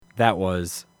that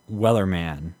was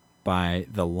Wellerman by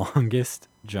The Longest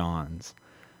Johns.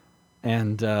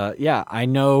 And yeah, I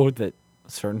know that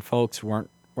certain folks weren't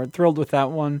thrilled with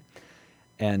that one.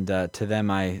 And to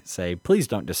them, I say, please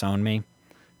don't disown me.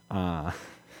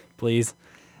 Please.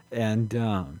 And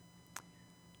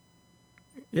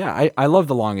yeah, I love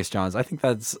The Longest Johns. I think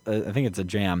I think it's a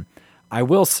jam. I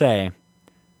will say,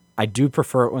 I do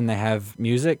prefer it when they have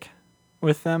music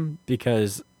with them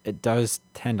because it does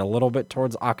tend a little bit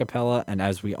towards acapella, and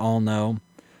as we all know,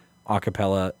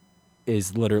 acapella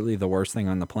is literally the worst thing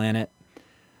on the planet,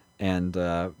 and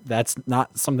that's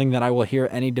not something that I will hear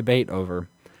any debate over.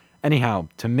 Anyhow,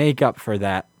 to make up for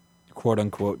that quote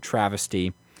unquote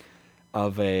travesty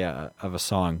of a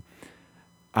song,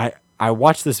 I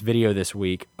watched this video this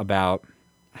week about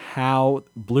how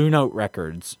Blue Note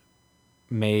Records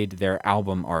made their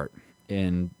album art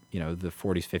in the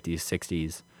 40s, 50s,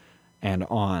 60s, and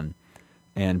on.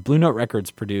 And Blue Note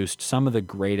Records produced some of the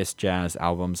greatest jazz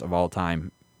albums of all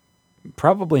time,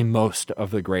 probably most of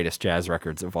the greatest jazz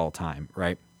records of all time,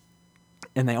 right?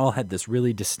 And they all had this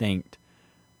really distinct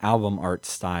album art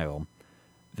style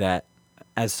that,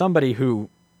 as somebody who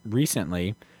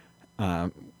recently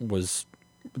was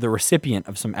the recipient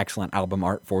of some excellent album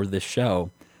art for this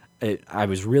show, I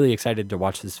was really excited to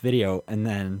watch this video, and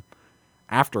then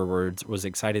afterwards was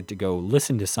excited to go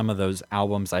listen to some of those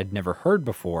albums I'd never heard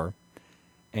before,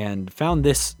 and found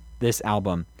this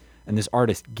album and this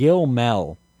artist Gil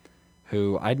Mel,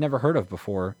 who I'd never heard of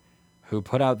before, who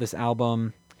put out this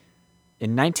album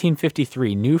in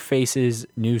 1953, New Faces,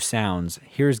 New Sounds.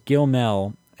 Here's Gil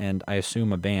Mel, and I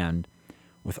assume a band,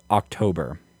 with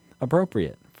October.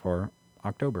 Appropriate for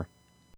October.